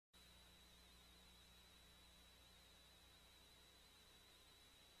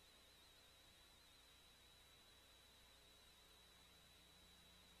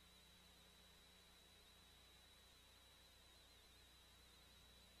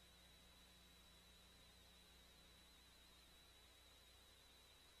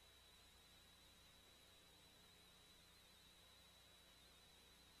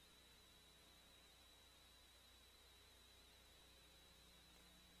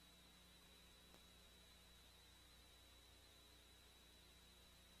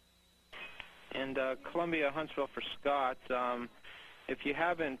And Columbia, Huntsville for Scott. If you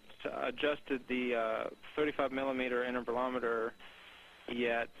haven't adjusted the 35 millimeter intervalometer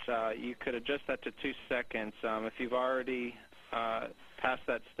yet, you could adjust that to 2 seconds. If you've already passed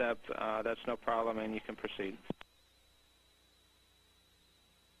that step, that's no problem, and you can proceed.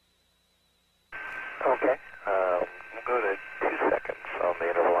 Okay. We'll go to 2 seconds on the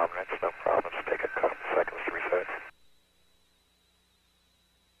intervalometer. It's no problem. Just take a couple seconds to reset.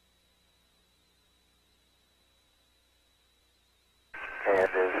 And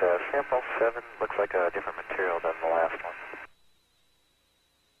is sample 7 looks like a different material than the last one?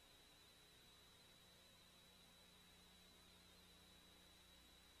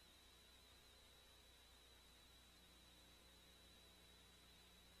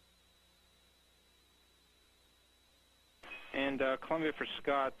 And Columbia for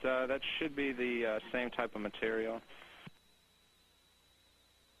Scott, that should be the same type of material.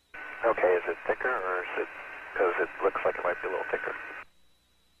 Okay, is it thicker, or is it, because it looks like it might be a little thicker?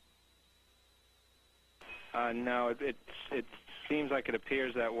 No, it seems like it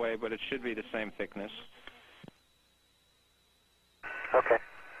appears that way, but it should be the same thickness. Okay,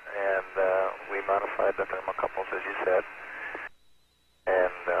 and we modified the thermocouples as you said,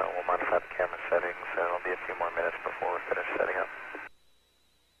 and we'll modify the camera settings, and it'll be a few more minutes before we're finished setting up.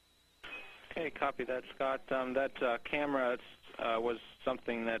 Okay, copy that, Scott. That camera was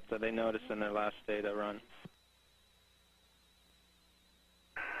something that they noticed in their last data run.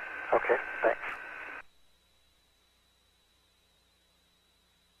 Okay, thanks.